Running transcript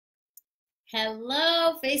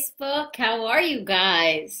Hello, Facebook. How are you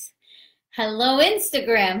guys? Hello,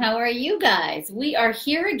 Instagram. How are you guys? We are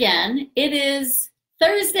here again. It is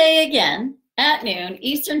Thursday again at noon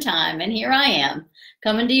Eastern Time, and here I am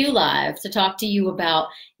coming to you live to talk to you about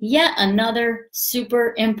yet another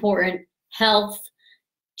super important health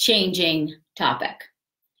changing topic.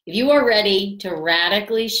 If you are ready to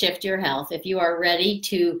radically shift your health, if you are ready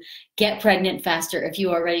to get pregnant faster, if you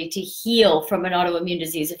are ready to heal from an autoimmune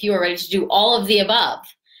disease, if you are ready to do all of the above,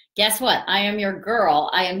 guess what? I am your girl.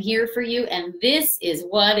 I am here for you, and this is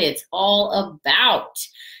what it's all about.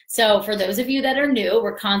 So for those of you that are new,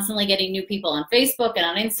 we're constantly getting new people on Facebook and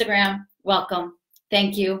on Instagram. Welcome.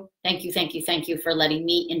 Thank you. Thank you. Thank you. Thank you for letting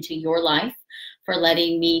me into your life, for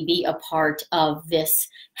letting me be a part of this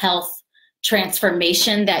health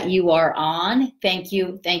transformation that you are on. Thank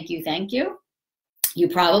you, thank you, thank you. You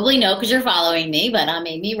probably know because you're following me, but I'm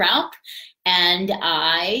Aimee Raupp, and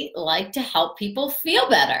I like to help people feel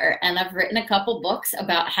better. And I've written a couple books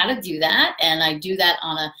about how to do that, and I do that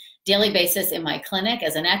on a daily basis in my clinic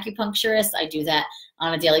as an acupuncturist. I do that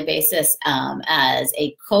on a daily basis as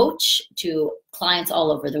a coach to clients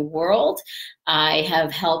all over the world. I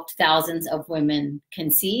have helped thousands of women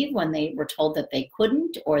conceive when they were told that they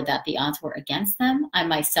couldn't or that the odds were against them. I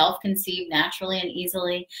myself conceived naturally and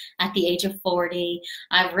easily at the age of 40.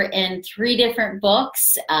 I've written 3 different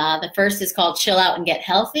books. The first is called Chill Out and Get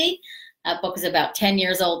Healthy. That book is about 10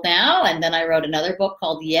 years old now. And then I wrote another book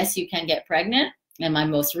called Yes, You Can Get Pregnant. And my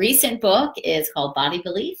most recent book is called Body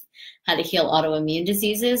Belief: How to Heal Autoimmune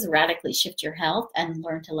Diseases, Radically Shift Your Health, and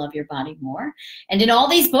Learn to Love Your Body More. And in all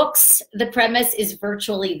these books, the premise is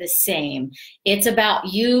virtually the same. It's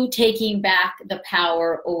about you taking back the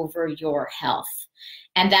power over your health.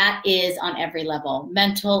 And that is on every level: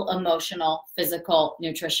 mental, emotional, physical,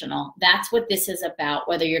 nutritional. That's what this is about,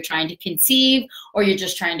 whether you're trying to conceive or you're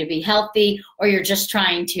just trying to be healthy or you're just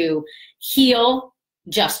trying to heal.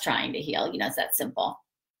 Just trying to heal, you know, it's that simple.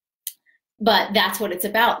 But that's what it's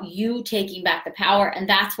about, you taking back the power. And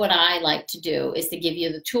that's what I like to do, is to give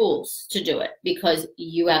you the tools to do it, because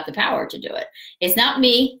you have the power to do it. It's not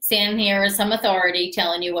me standing here as some authority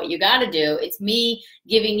telling you what you got to do. It's me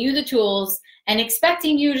giving you the tools and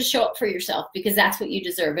expecting you to show up for yourself, because that's what you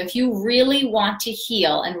deserve. If you really want to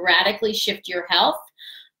heal and radically shift your health,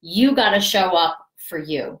 you got to show up for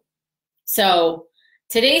you. So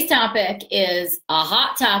today's topic is a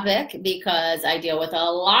hot topic because I deal with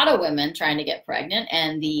a lot of women trying to get pregnant,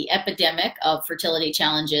 and the epidemic of fertility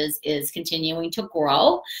challenges is continuing to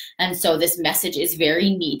grow. And so this message is very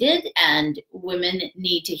needed, and women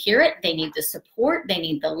need to hear it. They need the support, they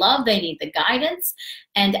need the love, they need the guidance,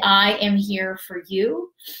 and I am here for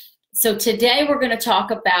you. So today we're going to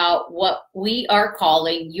talk about what we are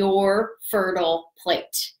calling your fertile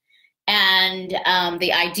plate. And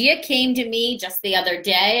the idea came to me just the other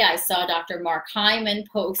day. I saw Dr. Mark Hyman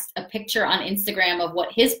post a picture on Instagram of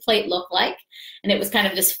what his plate looked like. And it was kind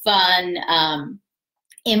of this fun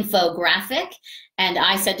infographic. And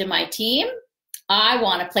I said to my team, I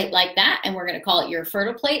want a plate like that, and we're going to call it your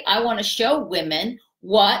fertile plate. I want to show women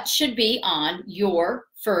what should be on your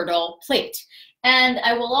fertile plate. And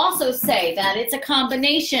I will also say that it's a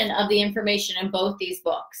combination of the information in both these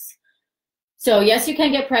books. So Yes, You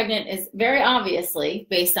Can Get Pregnant is very obviously,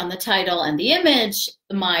 based on the title and the image,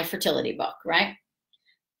 my fertility book, right?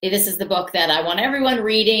 This is the book that I want everyone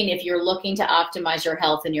reading if you're looking to optimize your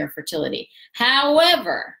health and your fertility.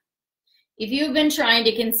 However, if you've been trying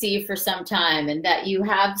to conceive for some time and that you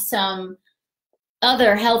have some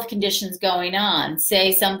other health conditions going on,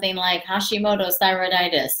 say something like Hashimoto's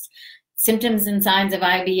thyroiditis, symptoms and signs of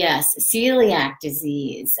IBS, celiac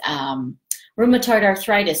disease, rheumatoid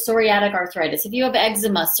arthritis, psoriatic arthritis, if you have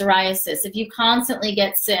eczema, psoriasis, if you constantly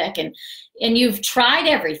get sick and you've tried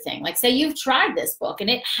everything, like say you've tried this book and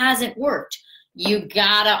it hasn't worked, you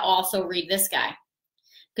gotta also read this guy.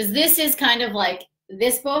 Because this is kind of like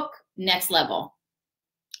this book, next level.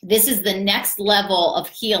 This is the next level of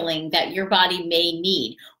healing that your body may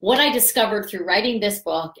need. What I discovered through writing this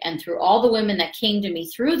book and through all the women that came to me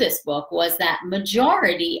through this book was that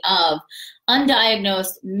majority of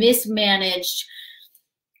undiagnosed, mismanaged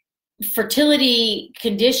fertility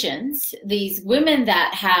conditions, these women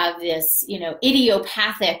that have this, you know,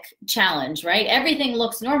 idiopathic challenge, right? Everything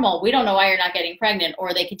looks normal. We don't know why you're not getting pregnant,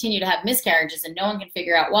 or they continue to have miscarriages and no one can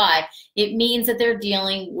figure out why. It means that they're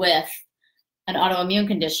dealing with an autoimmune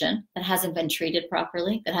condition that hasn't been treated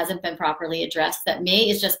properly, that hasn't been properly addressed, that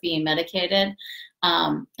is just being medicated,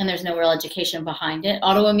 and there's no real education behind it.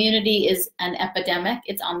 Autoimmunity is an epidemic.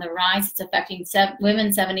 It's on the rise. It's affecting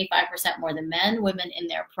women 75% more than men, women in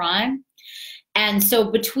their prime. And so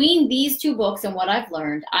between these two books and what I've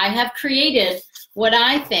learned, I have created what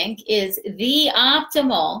I think is the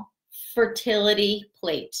optimal fertility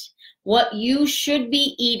plate. What you should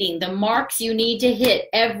be eating, the marks you need to hit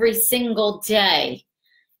every single day,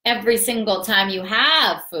 every single time you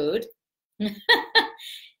have food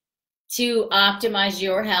to optimize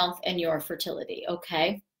your health and your fertility,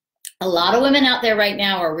 okay? A lot of women out there right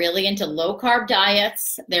now are really into low-carb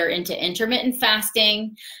diets. They're into intermittent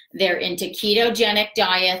fasting. They're into ketogenic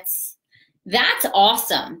diets. That's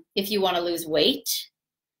awesome if you want to lose weight.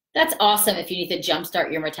 That's awesome if you need to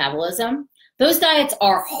jumpstart your metabolism. Those diets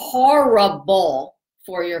are horrible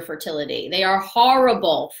for your fertility. They are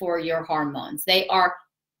horrible for your hormones. They are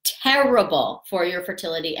terrible for your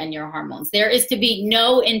fertility and your hormones. There is to be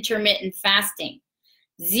no intermittent fasting.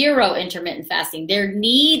 Zero intermittent fasting. There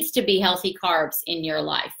needs to be healthy carbs in your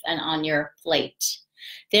life and on your plate.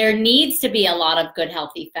 There needs to be a lot of good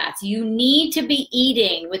healthy fats. You need to be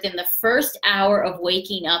eating within the first hour of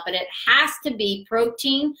waking up, and it has to be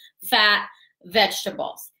protein, fat,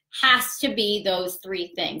 vegetables. Has to be those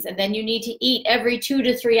three things. And then you need to eat every 2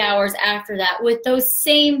 to 3 hours after that with those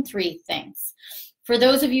same three things. For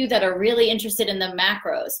those of you that are really interested in the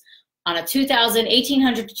macros, on a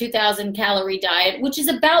 1,800 to 2,000 calorie diet, which is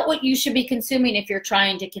about what you should be consuming if you're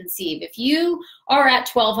trying to conceive. If you are at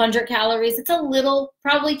 1,200 calories, it's a little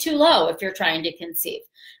probably too low if you're trying to conceive.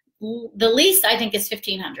 The least I think is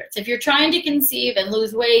 1,500. So if you're trying to conceive and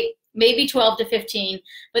lose weight, maybe 12 to 15.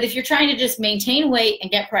 But if you're trying to just maintain weight and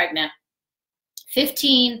get pregnant,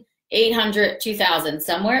 1,800, 2,000,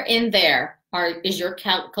 somewhere in there is your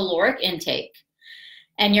caloric intake.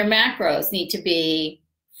 And your macros need to be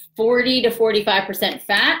 40 to 45%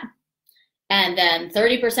 fat, and then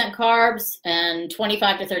 30% carbs and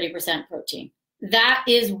 25 to 30% protein. That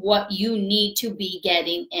is what you need to be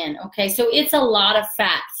getting in, okay? So it's a lot of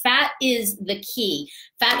fat. Fat is the key.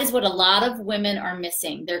 Fat is what a lot of women are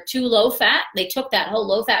missing. They're too low fat. They took that whole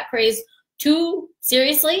low fat craze too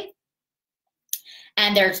seriously.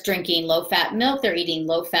 And they're drinking low-fat milk. They're eating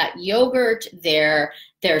low-fat yogurt. They're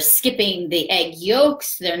skipping the egg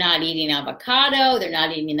yolks. They're not eating avocado. They're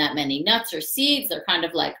not eating that many nuts or seeds. They're kind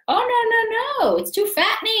of like, oh, no, it's too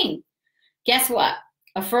fattening. Guess what?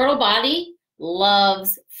 A fertile body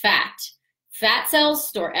loves fat. Fat cells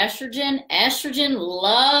store estrogen. Estrogen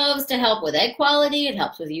loves to help with egg quality. It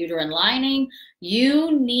helps with uterine lining.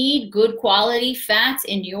 You need good quality fats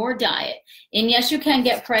in your diet. And yes, you can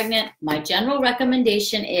get pregnant. My general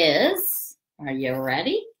recommendation is, are you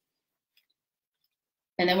ready?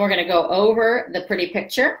 And then we're going to go over the pretty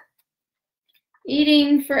picture.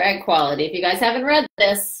 Eating for egg quality. If you guys haven't read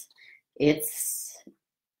this, it's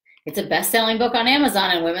a best-selling book on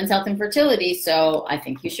Amazon on women's health and fertility, so I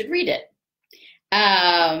think you should read it.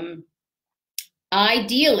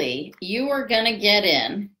 Ideally, you are going to get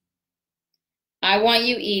in, I want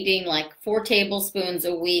you eating like 4 tablespoons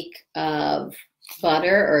a week of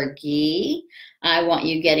butter or ghee. I want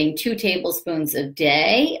you getting 2 tablespoons a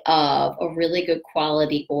day of a really good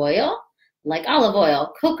quality oil, like olive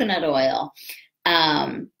oil, coconut oil.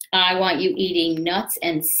 I want you eating nuts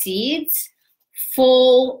and seeds,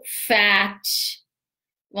 full fat.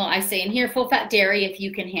 Well, I say in here, full fat dairy if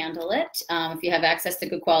you can handle it. If you have access to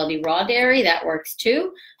good quality raw dairy, that works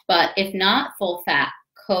too. But if not, full fat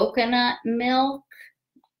coconut milk,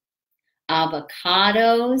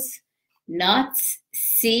 avocados, nuts,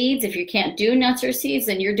 seeds. If you can't do nuts or seeds,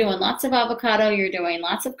 then you're doing lots of avocado, you're doing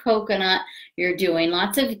lots of coconut, you're doing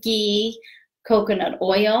lots of ghee, coconut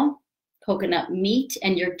oil, coconut meat,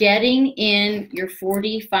 and you're getting in your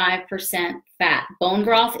 45% fat. Bone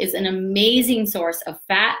broth is an amazing source of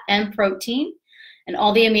fat and protein and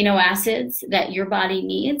all the amino acids that your body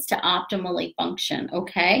needs to optimally function,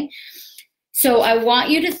 okay? So I want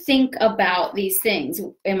you to think about these things.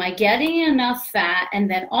 Am I getting enough fat?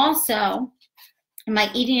 And then also, am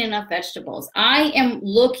I eating enough vegetables? I am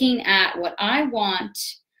looking at what I want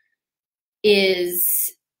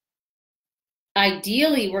is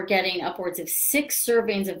ideally we're getting upwards of 6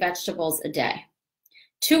 servings of vegetables a day.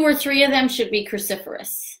 2 or 3 of them should be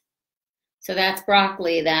cruciferous. So that's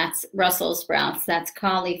broccoli, that's Brussels sprouts, that's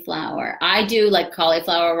cauliflower. I do like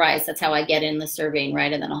cauliflower rice. That's how I get in the serving,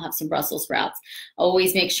 right? And then I'll have some Brussels sprouts.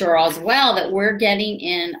 Always make sure as well that we're getting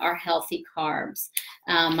in our healthy carbs.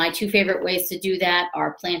 My 2 favorite ways to do that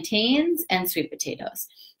are plantains and sweet potatoes.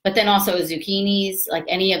 But then also zucchinis, like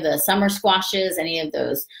any of the summer squashes, any of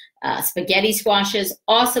those spaghetti squashes,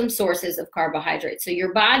 awesome sources of carbohydrates. So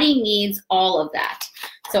your body needs all of that.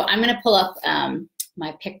 So I'm going to pull up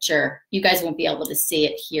my picture. You guys won't be able to see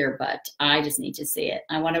it here, but I just need to see it.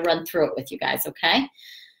 I want to run through it with you guys, okay?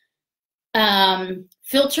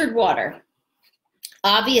 Filtered water.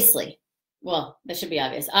 Obviously, well, that should be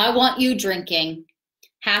obvious. I want you drinking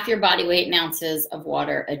half your body weight in ounces of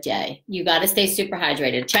water a day. You got to stay super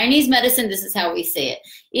hydrated. Chinese medicine, this is how we say it.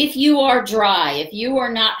 If you are dry, if you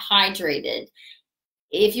are not hydrated,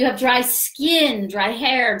 if you have dry skin, dry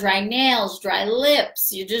hair, dry nails, dry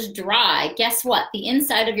lips, you're just dry, guess what? The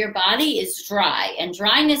inside of your body is dry, and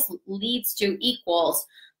dryness leads to equals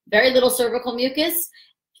very little cervical mucus,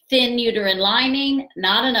 thin uterine lining,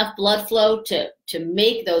 not enough blood flow to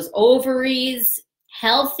make those ovaries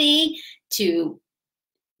healthy, to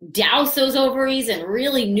douse those ovaries in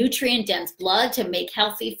really nutrient dense blood to make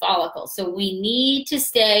healthy follicles. So we need to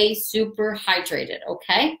stay super hydrated,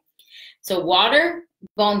 okay? So water,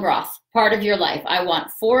 bone broth, part of your life. I want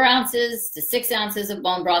 4 ounces to 6 ounces of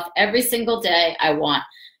bone broth every single day. I want,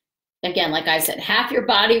 again, like I said, half your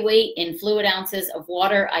body weight in fluid ounces of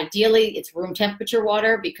water. Ideally, it's room temperature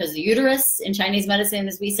water, because the uterus in Chinese medicine,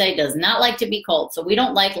 as we say, does not like to be cold. So we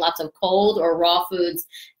don't like lots of cold or raw foods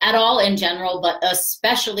at all in general, but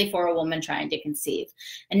especially for a woman trying to conceive.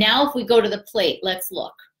 And now if we go to the plate, let's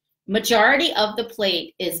look. Majority of the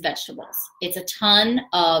plate is vegetables. It's a ton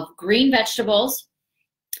of green vegetables.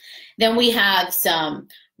 Then we have some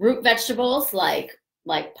root vegetables like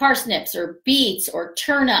parsnips or beets or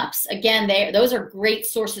turnips. Again, those are great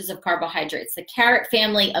sources of carbohydrates. The carrot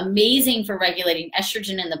family, amazing for regulating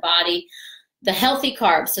estrogen in the body. The healthy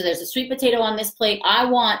carbs, so there's a sweet potato on this plate. I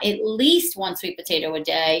want at least 1 sweet potato a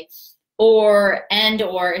day, or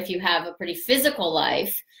if you have a pretty physical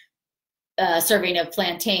life, serving of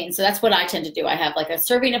plantain. So that's what I tend to do. I have like a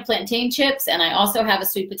serving of plantain chips, and I also have a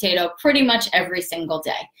sweet potato pretty much every single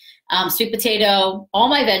day. Sweet potato, all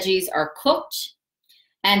my veggies are cooked,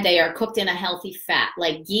 and they are cooked in a healthy fat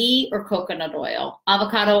like ghee or coconut oil.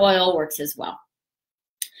 Avocado oil works as well.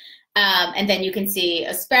 And then you can see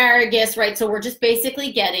asparagus, right? So we're just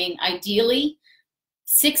basically getting, ideally,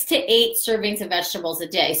 6 to 8 servings of vegetables a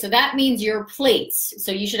day. So that means your plates,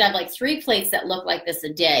 so you should have like 3 plates that look like this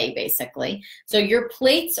a day, basically. So your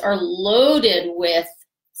plates are loaded with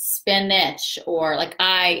spinach, or like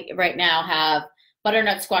I right now have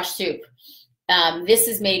butternut squash soup. This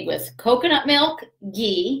is made with coconut milk,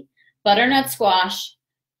 ghee, butternut squash,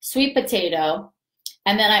 sweet potato,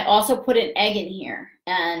 and then I also put an egg in here.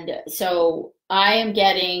 And so I am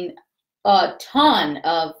getting a ton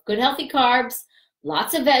of good healthy carbs,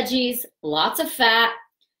 lots of veggies, lots of fat,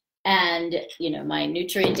 and my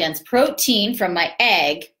nutrient dense protein from my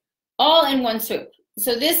egg, all in one soup.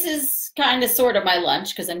 So this is kind of sort of my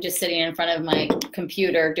lunch, because I'm just sitting in front of my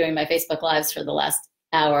computer doing my Facebook Lives for the last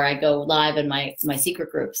hour. I go live in my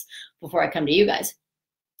secret groups before I come to you guys.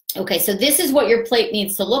 Okay, so this is what your plate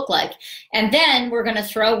needs to look like. And then we're going to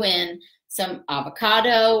throw in some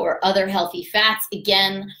avocado or other healthy fats.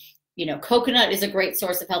 Again, coconut is a great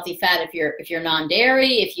source of healthy fat if you're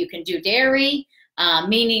non-dairy. If you can do dairy,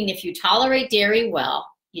 meaning if you tolerate dairy well,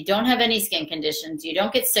 you don't have any skin conditions, you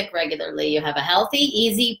don't get sick regularly, you have a healthy,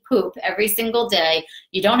 easy poop every single day,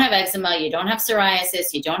 you don't have eczema, you don't have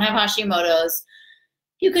psoriasis, you don't have Hashimoto's,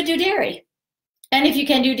 you could do dairy. And if you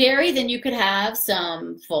can do dairy, then you could have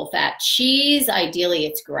some full-fat cheese. Ideally,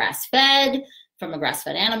 it's grass-fed, from a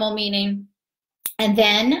grass-fed animal, meaning. And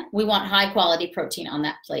then we want high-quality protein on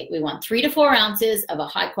that plate. We want 3 to 4 ounces of a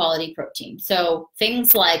high-quality protein. So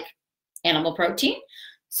things like animal protein,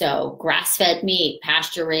 so grass-fed meat,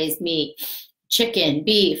 pasture-raised meat, chicken,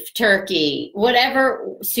 beef, turkey,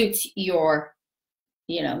 whatever suits your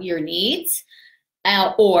needs.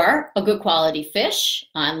 Or a good quality fish.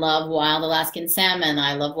 I love wild Alaskan salmon.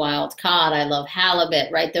 I love wild cod. I love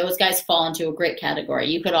halibut, right? Those guys fall into a great category.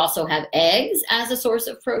 You could also have eggs as a source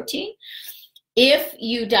of protein. If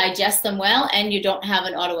you digest them well and you don't have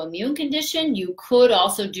an autoimmune condition, you could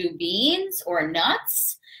also do beans or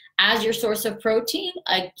nuts as your source of protein.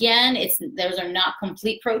 Again, those are not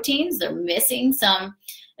complete proteins. They're missing some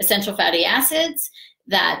essential fatty acids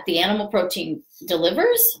that the animal protein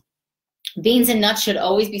delivers. Beans and nuts should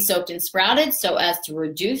always be soaked and sprouted so as to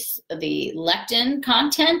reduce the lectin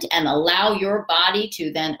content and allow your body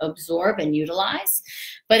to then absorb and utilize.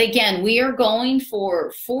 But again, we are going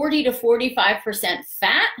for 40 to 45%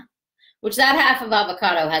 fat, which that half of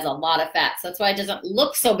avocado has a lot of fat. So that's why it doesn't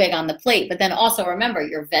look so big on the plate. But then also remember,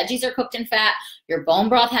 your veggies are cooked in fat, your bone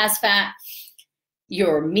broth has fat,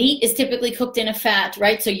 your meat is typically cooked in a fat,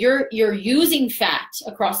 right? So you're using fat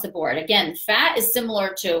across the board. Again, fat is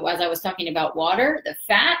similar to, as I was talking about water, the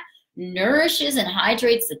fat nourishes and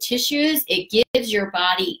hydrates the tissues. It gives your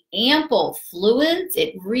body ample fluids.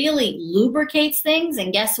 It really lubricates things.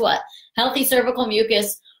 And guess what? Healthy cervical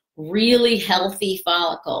mucus, really healthy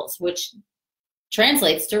follicles, which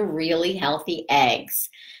translates to really healthy eggs.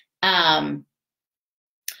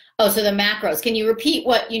 Oh, so the macros. Can you repeat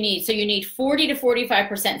what you need? So you need 40 to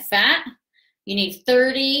 45% fat. You need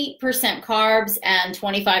 30% carbs and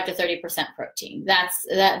 25 to 30% protein.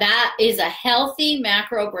 That is a healthy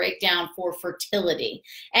macro breakdown for fertility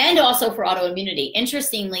and also for autoimmunity.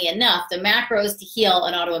 Interestingly enough, the macros to heal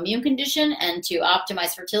an autoimmune condition and to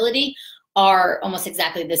optimize fertility are almost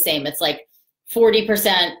exactly the same. It's like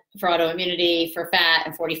 40% for autoimmunity for fat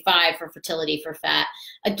and 45 for fertility for fat.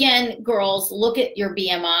 Again, girls, look at your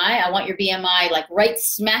BMI. I want your BMI like right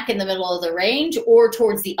smack in the middle of the range or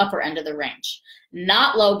towards the upper end of the range.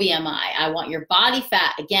 Not low BMI. I want your body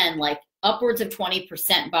fat, again, like upwards of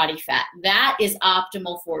 20% body fat. That is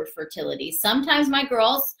optimal for fertility. Sometimes my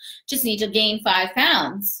girls just need to gain 5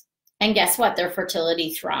 pounds. And guess what? Their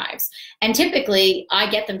fertility thrives. And typically, I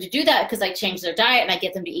get them to do that because I change their diet and I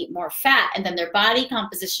get them to eat more fat. And then their body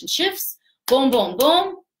composition shifts. Boom, boom,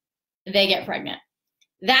 boom. They get pregnant.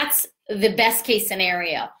 That's the best case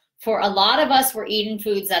scenario. For a lot of us, we're eating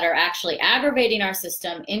foods that are actually aggravating our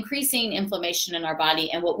system, increasing inflammation in our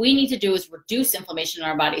body. And what we need to do is reduce inflammation in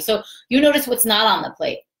our body. So you notice what's not on the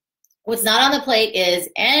plate. What's not on the plate is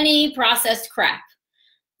any processed crap.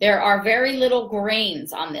 There are very little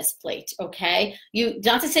grains on this plate, okay?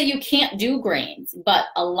 Not to say you can't do grains, but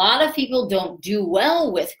a lot of people don't do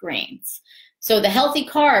well with grains. So the healthy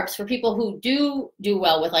carbs for people who do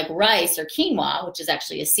well with like rice or quinoa, which is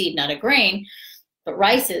actually a seed, not a grain, but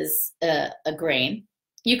rice is a grain.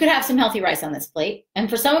 You could have some healthy rice on this plate. And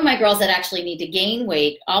for some of my girls that actually need to gain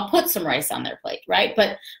weight, I'll put some rice on their plate, right?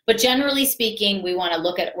 But generally speaking, we want to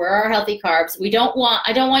look at where are our healthy carbs. I don't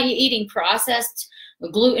want you eating processed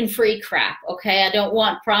gluten-free crap, okay? I don't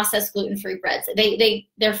want processed gluten-free breads.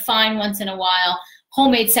 They're fine once in a while.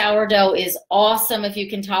 Homemade sourdough is awesome if you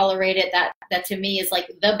can tolerate it. That to me is like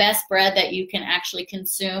the best bread that you can actually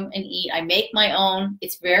consume and eat. I make my own.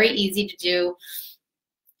 It's very easy to do.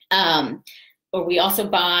 Or we also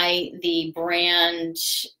buy the brand,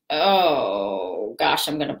 oh gosh,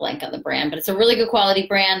 I'm gonna blank on the brand, but it's a really good quality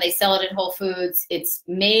brand. They sell it at Whole Foods. It's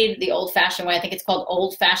made the old-fashioned way. I think it's called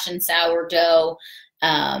old-fashioned sourdough.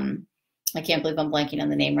 I can't believe I'm blanking on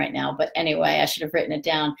the name right now, but anyway, I should have written it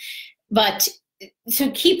down. But so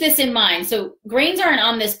keep this in mind. So grains aren't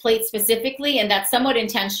on this plate specifically, and that's somewhat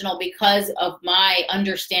intentional because of my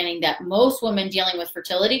understanding that most women dealing with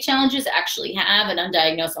fertility challenges actually have an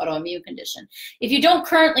undiagnosed autoimmune condition. If you don't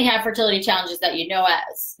currently have fertility challenges that you know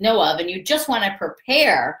of, and you just want to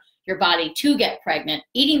prepare your body to get pregnant,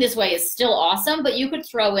 eating this way is still awesome, but you could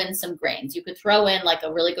throw in some grains. You could throw in like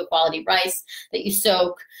a really good quality rice that you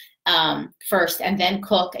soak first and then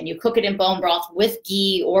cook, and you cook it in bone broth with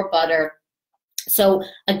ghee or butter. So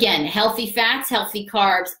again, healthy fats, healthy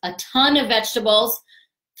carbs, a ton of vegetables,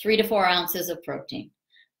 3 to 4 ounces of protein.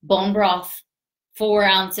 Bone broth, 4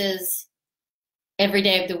 ounces every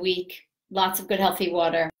day of the week, lots of good healthy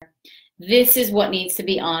water. This is what needs to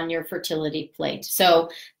be on your fertility plate. So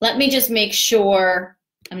let me just make sure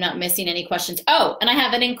I'm not missing any questions. Oh, and I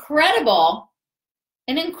have an incredible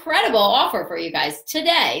offer for you guys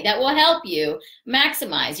today that will help you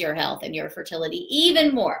maximize your health and your fertility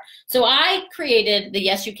even more. So I created the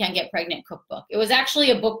Yes You Can Get Pregnant cookbook. It was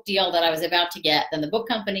actually a book deal that I was about to get. Then the book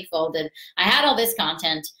company folded. I had all this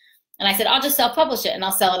content. And I said, I'll just self-publish it and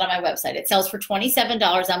I'll sell it on my website. It sells for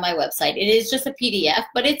 $27 on my website. It is just a PDF,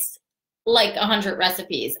 but it's like 100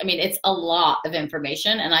 recipes. I mean, it's a lot of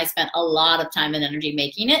information, and I spent a lot of time and energy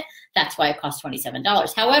making it. That's why it cost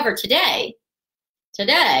 $27. However, today,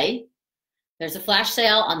 there's a flash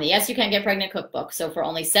sale on the Yes You Can Get Pregnant cookbook. So for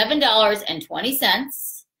only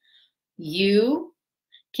 $7.20, you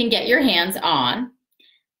can get your hands on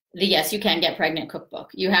the Yes You Can Get Pregnant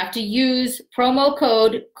cookbook. You have to use promo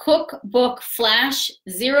code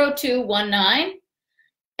cookbookflash0219,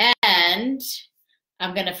 and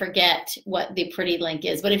I'm going to forget what the pretty link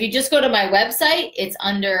is. But if you just go to my website, it's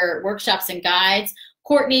under workshops and guides.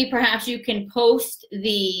 Courtney, perhaps you can post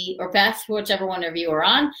or Beth, whichever one of you are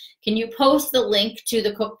on, can you post the link to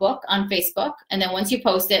the cookbook on Facebook? And then once you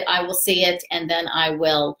post it, I will see it, and then I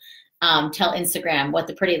will tell Instagram what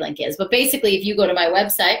the pretty link is. But basically, if you go to my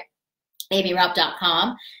website,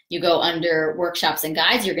 aimeeraupp.com, you go under workshops and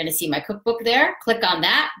guides, you're going to see my cookbook there. Click on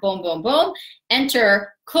that, boom, boom, boom.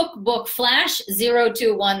 Enter cookbook flash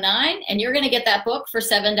 0219, and you're going to get that book for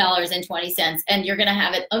 $7.20, and you're going to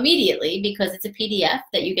have it immediately because it's a PDF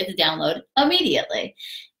that you get to download immediately.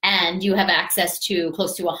 And you have access to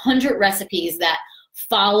close to 100 recipes that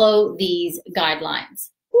follow these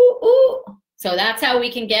guidelines. Ooh, ooh. So that's how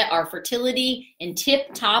we can get our fertility in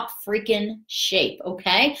tip-top freaking shape,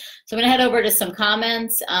 okay? So I'm gonna head over to some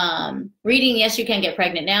comments. Reading Yes You Can Get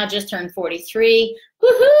Pregnant Now, just turned 43.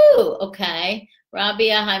 Woohoo, okay.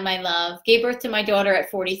 Rabia, hi, my love. Gave birth to my daughter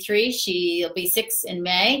at 43. She'll be 6 in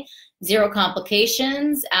May. 0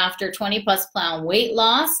 complications after 20+ pound weight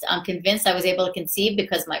loss. I'm convinced I was able to conceive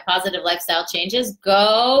because my positive lifestyle changes.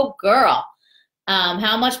 Go, girl.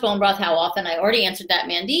 How much bone broth? How often? I already answered that,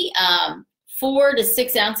 Mandy. 4 to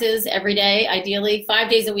 6 ounces every day, ideally 5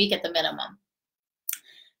 days a week at the minimum.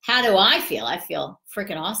 How do I feel? I feel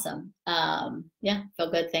freaking awesome. Yeah,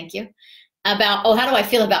 feel good. Thank you. How do I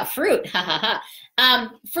feel about fruit? Ha ha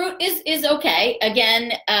ha. Fruit is okay.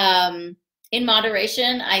 Again, in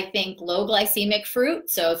moderation. I think low glycemic fruit,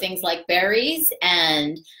 so things like berries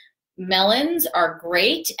and melons are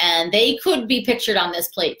great, and they could be pictured on this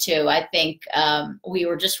plate too. I think we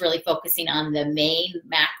were just really focusing on the main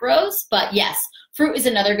macros, but yes, fruit is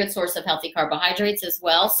another good source of healthy carbohydrates as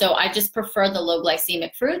well. So I just prefer the low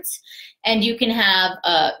glycemic fruits, and you can have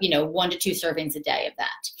 1 to 2 servings a day of that.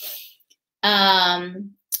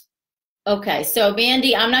 Okay, so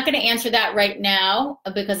Mandy, I'm not going to answer that right now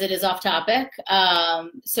because it is off topic.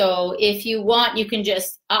 So if you want, you can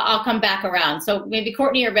just, I'll come back around. So maybe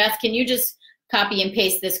Courtney or Beth, can you just copy and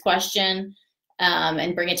paste this question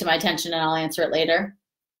and bring it to my attention, and I'll answer it later?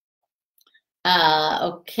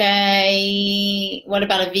 Okay, what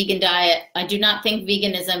about a vegan diet? I do not think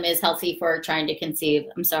veganism is healthy for trying to conceive.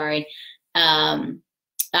 I'm sorry.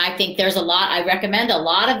 I think there's I recommend a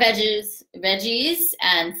lot of veggies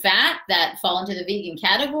and fat that fall into the vegan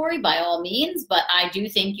category by all means, but I do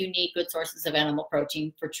think you need good sources of animal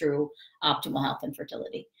protein for true optimal health and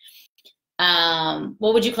fertility.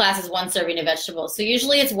 What would you class as 1 serving of vegetables? So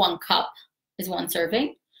usually it's 1 cup is 1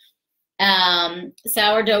 serving.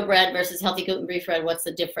 Sourdough bread versus healthy gluten-free bread, what's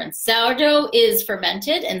the difference? Sourdough is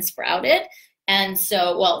fermented and sprouted. And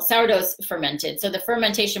so, well, sourdough is fermented. So the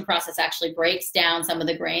fermentation process actually breaks down some of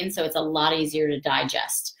the grains, so it's a lot easier to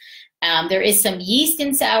digest. There is some yeast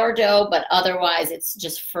in sourdough, but otherwise it's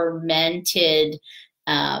just fermented,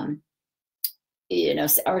 sourdough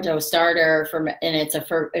starter, and it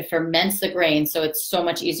ferments the grain, so it's so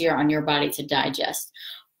much easier on your body to digest.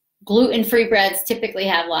 Gluten-free breads typically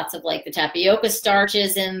have lots of like the tapioca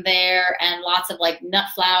starches in there and lots of like nut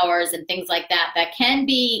flours and things like that can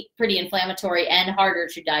be pretty inflammatory and harder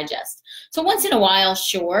to digest. So once in a while,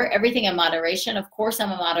 sure, everything in moderation. Of course,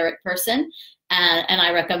 I'm a moderate person and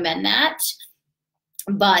I recommend that.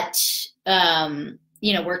 But,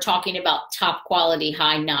 we're talking about top quality,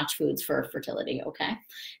 high notch foods for fertility, okay?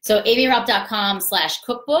 So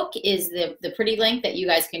aimeeraupp.com/cookbook is the pretty link that you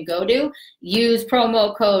guys can go to. Use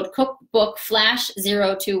promo code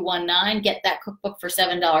cookbookflash0219. Get that cookbook for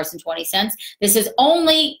 $7.20. This is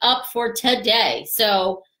only up for today.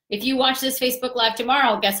 So if you watch this Facebook Live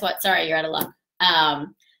tomorrow, guess what? Sorry, you're out of luck.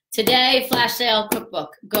 Today, flash sale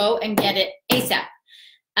cookbook. Go and get it ASAP.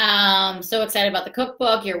 So excited about the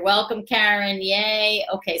cookbook. You're welcome, Karen. Yay.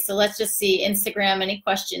 Okay, so let's just see Instagram. Any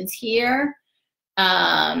questions here?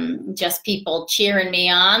 Just people cheering me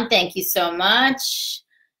on. Thank you so much.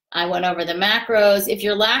 I went over the macros. If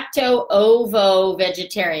you're lacto-ovo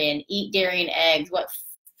vegetarian, eat dairy and eggs. What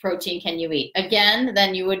protein can you eat? Again,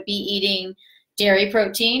 then you would be eating dairy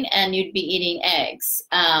protein and you'd be eating eggs.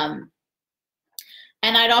 And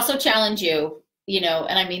I'd also challenge you,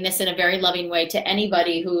 and I mean this in a very loving way, to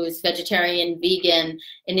anybody who's vegetarian, vegan,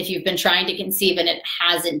 and if you've been trying to conceive and it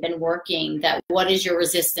hasn't been working, that what is your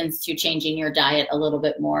resistance to changing your diet a little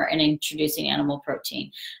bit more and introducing animal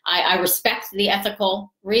protein? I respect the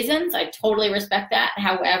ethical reasons. I totally respect that.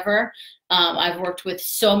 However, I've worked with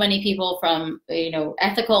so many people from,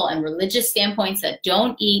 ethical and religious standpoints that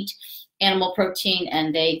don't eat animal protein,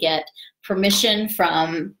 and they get permission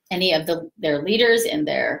from any of their leaders in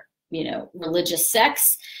their religious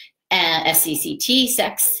sects and SCCT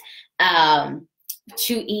sects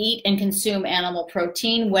to eat and consume animal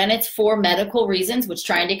protein when it's for medical reasons, which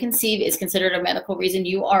trying to conceive is considered a medical reason.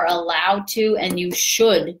 You are allowed to and you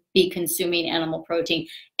should be consuming animal protein.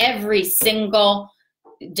 Every single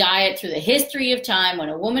diet through the history of time, when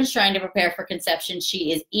a woman's trying to prepare for conception,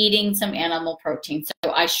 she is eating some animal protein. So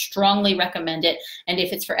I strongly recommend it. And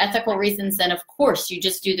if it's for ethical reasons, then of course you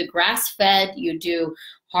just do the grass-fed, you do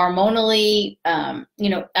hormonally,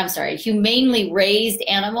 humanely raised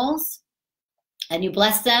animals, and you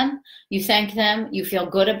bless them, you thank them, you feel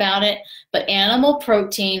good about it. But animal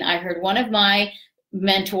protein, I heard one of my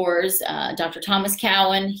mentors, Dr. Thomas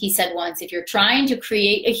Cowan, he said once, if you're trying to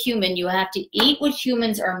create a human, you have to eat what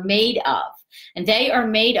humans are made of. And they are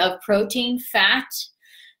made of protein, fat,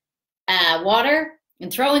 water,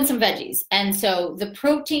 and throw in some veggies. And so the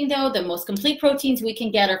protein, though, the most complete proteins we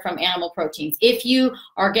can get are from animal proteins. If you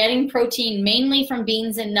are getting protein mainly from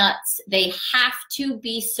beans and nuts, they have to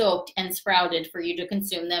be soaked and sprouted for you to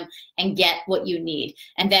consume them and get what you need.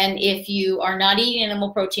 And then if you are not eating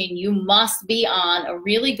animal protein, you must be on a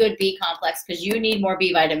really good B complex, because you need more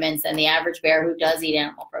B vitamins than the average bear who does eat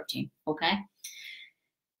animal protein, okay?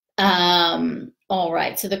 All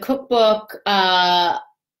right, so the cookbook,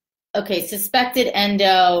 okay, suspected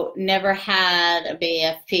endo, never had a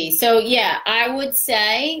BFP. So yeah, I would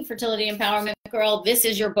say Fertility Empowerment Girl, this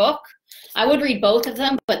is your book. I would read both of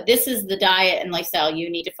them, but this is the diet and lifestyle you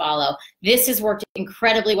need to follow. This has worked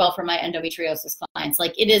incredibly well for my endometriosis clients.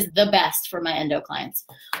 Like, it is the best for my endo clients.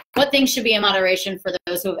 What things should be in moderation for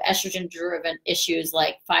those who have estrogen-driven issues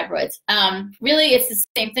like fibroids? Really, it's the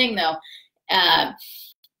same thing though.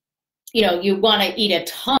 You know, you want to eat a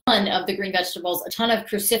ton of the green vegetables, a ton of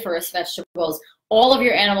cruciferous vegetables. All of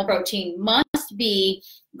your animal protein must be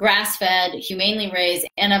grass-fed, humanely raised,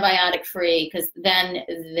 antibiotic-free, because then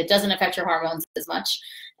it doesn't affect your hormones as much.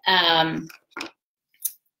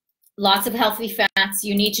 Lots of healthy fats.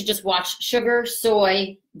 You need to just watch sugar,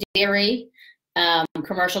 soy, dairy,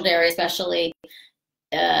 commercial dairy especially,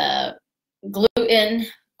 gluten,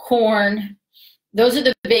 corn. Those are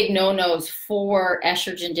the big no-nos for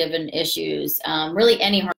estrogen-driven issues, really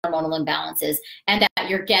any hormonal imbalances, and that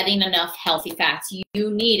you're getting enough healthy fats.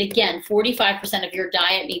 You need, again, 45% of your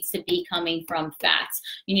diet needs to be coming from fats.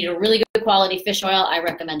 You need a really good quality fish oil. I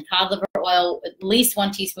recommend cod liver oil, at least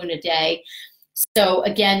 1 teaspoon a day. So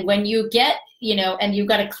again, when you get, you know, and you've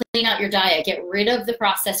got to clean out your diet, get rid of the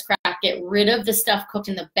processed crap, get rid of the stuff cooked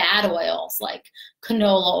in the bad oils like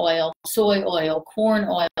canola oil, soy oil, corn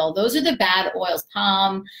oil. Those are the bad oils.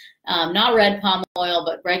 Palm, not red palm oil,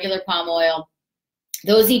 but regular palm oil.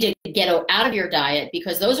 Those need to get out of your diet,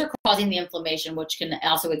 because those are causing the inflammation, which can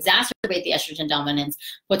also exacerbate the estrogen dominance,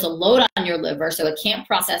 puts a load on your liver so it can't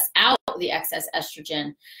process out the excess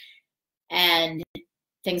estrogen, and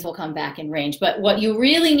things will come back in range. But what you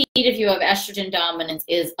really need if you have estrogen dominance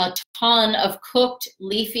is a ton of cooked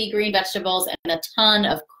leafy green vegetables and a ton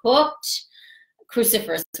of cooked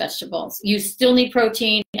cruciferous vegetables. You still need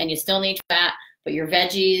protein and you still need fat, but your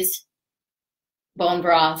veggies, bone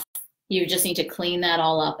broth, you just need to clean that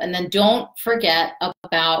all up. And then don't forget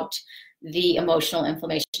about the emotional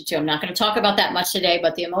inflammation too. I'm not going to talk about that much today,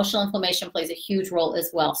 but the emotional inflammation plays a huge role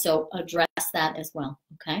as well. So address that as well,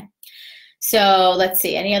 okay? So let's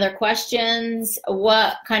see, any other questions?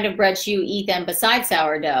 What kind of bread should you eat then besides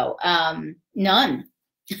sourdough? None.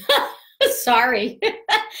 Sorry.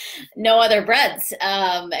 No other breads,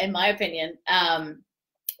 in my opinion.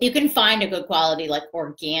 You can find a good quality, like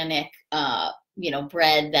organic, you know,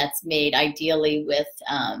 bread that's made ideally with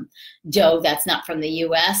dough that's not from the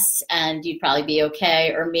US, and you'd probably be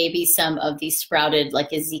okay. Or maybe some of these sprouted,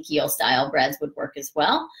 like Ezekiel style breads would work as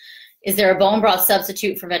well. Is there a bone broth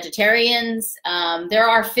substitute for vegetarians? There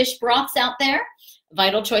are fish broths out there.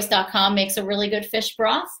 Vitalchoice.com makes a really good fish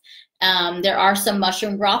broth. There are some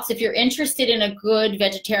mushroom broths. If you're interested in a good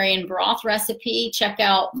vegetarian broth recipe, check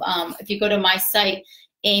out, if you go to my site,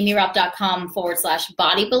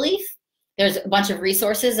 aimeeraupp.com/body belief. There's a bunch of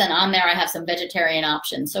resources, and on there I have some vegetarian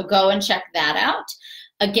options. So go and check that out.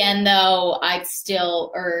 Again, though, I'd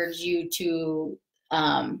still urge you to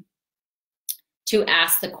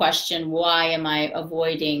ask the question, why am I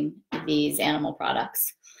avoiding these animal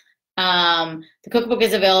products? The cookbook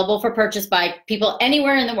is available for purchase by people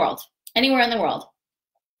anywhere in the world, anywhere in the world.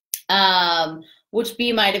 Which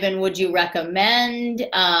B vitamin would you recommend?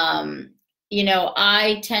 You know,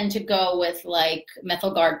 I tend to go with like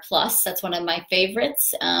Methylguard Plus. That's one of my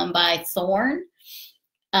favorites, by Thorne.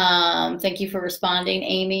 Thank you for responding,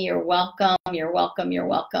 Amy. You're welcome. You're welcome. You're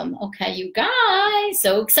welcome. Okay, you guys,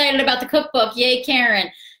 so excited about the cookbook. Yay,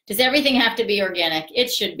 Karen. Does everything have to be organic?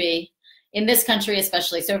 It should be, in this country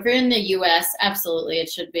especially. So if you're in the US, absolutely it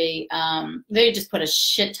should be. They just put a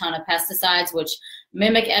shit ton of pesticides, which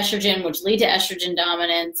mimic estrogen, which lead to estrogen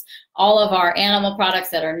dominance. All of our animal products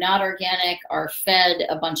that are not organic are fed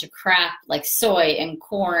a bunch of crap like soy and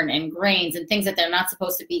corn and grains and things that they're not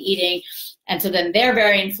supposed to be eating. And so then they're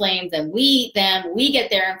very inflamed. Then we eat them, we get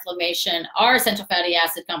their inflammation. Our essential fatty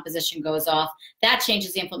acid composition goes off. That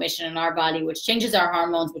changes the inflammation in our body, which changes our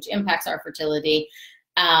hormones, which impacts our fertility.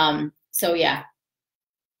 So yeah.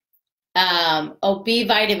 Oh, B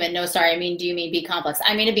vitamin. No, sorry. Do you mean B complex?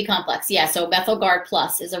 I mean a B complex. Yeah. So Methylguard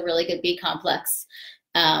Plus is a really good B complex,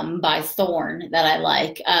 by Thorne that I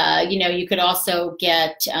like. You know, you could also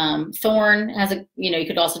get, Thorne has a, you know, you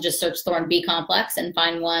could also just search Thorne B complex and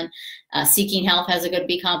find one. Seeking Health has a good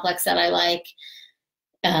B complex that I like.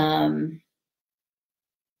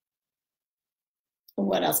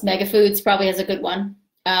 What else? Mega Foods probably has a good one.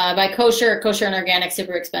 By kosher and organic,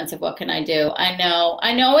 super expensive. What can I do? I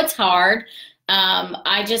know it's hard.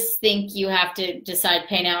 I just think you have to decide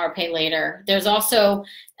pay now or pay later. There's also,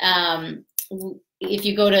 if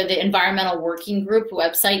you go to the Environmental Working Group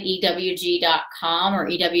website, ewg.com or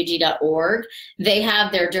ewg.org, they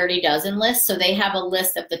have their Dirty Dozen list. So they have a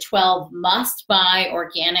list of the 12 must-buy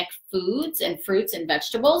organic foods and fruits and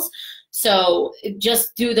vegetables. So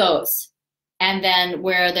just do those. And then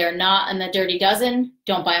where they're not in the Dirty Dozen,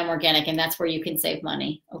 don't buy them organic, and that's where you can save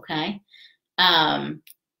money, okay?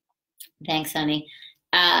 Thanks, honey.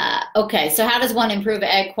 Okay, so how does one improve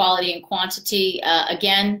egg quality and quantity?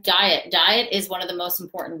 Again, diet. Diet is one of the most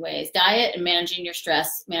important ways. Diet and managing your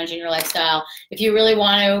stress, managing your lifestyle. If you really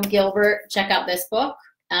want to, Gilbert, check out this book,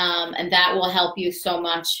 and that will help you so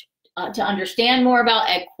much to understand more about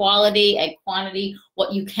egg quality, egg quantity,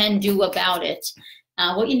 what you can do about it,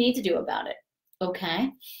 what you need to do about it.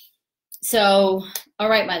 Okay, so, all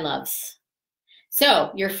right, my loves.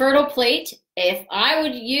 So your fertile plate, if I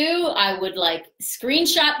would you, I would like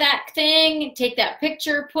screenshot that thing, take that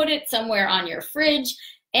picture, put it somewhere on your fridge.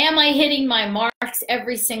 Am I hitting my marks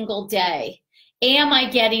every single day? Am I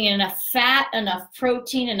getting enough fat, enough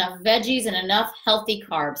protein, enough veggies, and enough healthy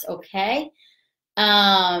carbs, okay?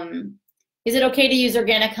 Is it okay to use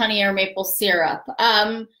organic honey or maple syrup?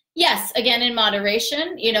 Yes, again, in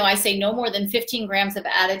moderation. You know, I say no more than 15 grams of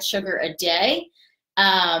added sugar a day.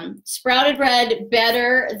 Sprouted bread,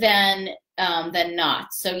 better than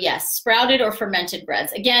not. So yes, sprouted or fermented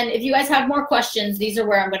breads. Again, if you guys have more questions, these are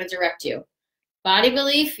where I'm going to direct you. Body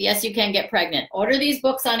Belief, yes, you can get pregnant. Order these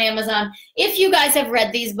books on Amazon. If you guys have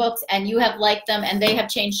read these books and you have liked them and they have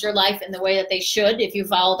changed your life in the way that they should, if you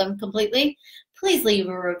follow them completely, please leave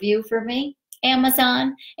a review for me.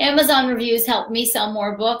 Amazon reviews help me sell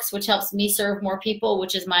more books, which helps me serve more people,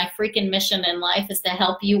 which is my freaking mission in life, is to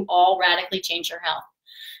help you all radically change your health.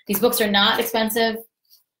 These books are not expensive.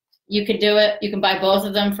 You can do it. You can buy both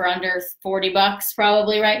of them for under 40 bucks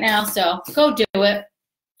probably right now. So go do it.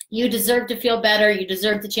 You deserve to feel better. You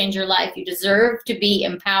deserve to change your life. You deserve to be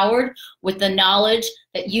empowered with the knowledge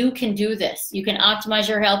that you can do this. You can optimize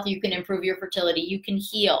your health. You can improve your fertility. You can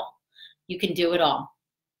heal. You can do it all.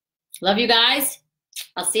 Love you guys.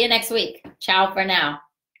 I'll see you next week. Ciao for now.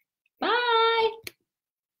 Bye.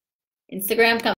 Instagram.